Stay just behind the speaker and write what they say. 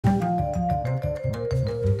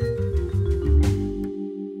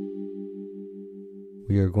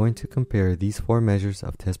We are going to compare these 4 measures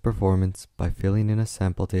of test performance by filling in a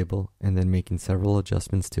sample table and then making several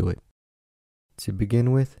adjustments to it. To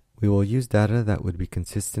begin with, we will use data that would be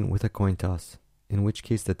consistent with a coin toss, in which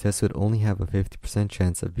case the test would only have a 50%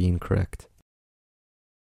 chance of being correct.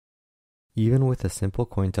 Even with a simple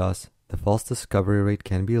coin toss, the false discovery rate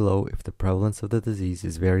can be low if the prevalence of the disease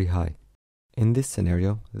is very high. In this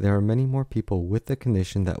scenario, there are many more people with the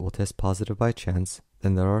condition that will test positive by chance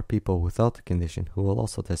than there are people without the condition who will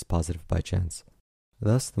also test positive by chance.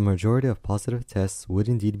 Thus, the majority of positive tests would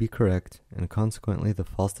indeed be correct, and consequently the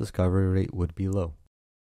false discovery rate would be low.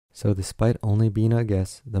 So despite only being a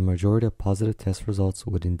guess, the majority of positive test results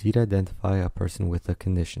would indeed identify a person with the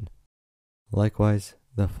condition. Likewise,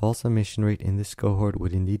 the false omission rate in this cohort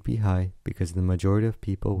would indeed be high because the majority of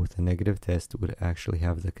people with a negative test would actually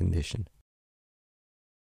have the condition.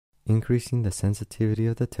 Increasing the sensitivity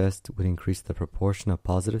of the test would increase the proportion of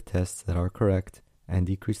positive tests that are correct and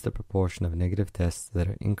decrease the proportion of negative tests that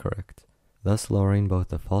are incorrect, thus lowering both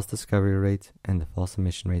the false discovery rate and the false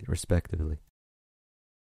omission rate respectively.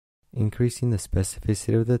 Increasing the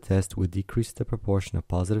specificity of the test would decrease the proportion of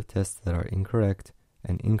positive tests that are incorrect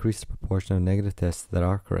and increase the proportion of negative tests that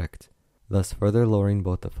are correct, thus further lowering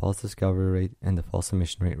both the false discovery rate and the false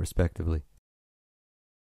omission rate respectively.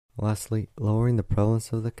 Lastly, lowering the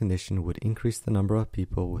prevalence of the condition would increase the number of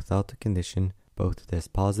people without the condition both to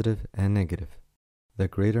test positive and negative. The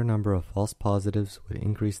greater number of false positives would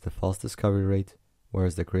increase the false discovery rate,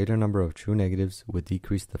 whereas the greater number of true negatives would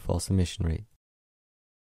decrease the false omission rate.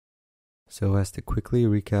 So as to quickly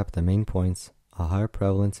recap the main points, a higher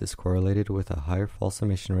prevalence is correlated with a higher false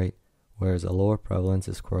omission rate, whereas a lower prevalence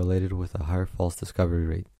is correlated with a higher false discovery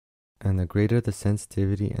rate. And the greater the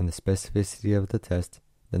sensitivity and the specificity of the test,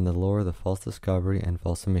 then the lower the false discovery and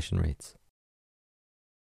false omission rates.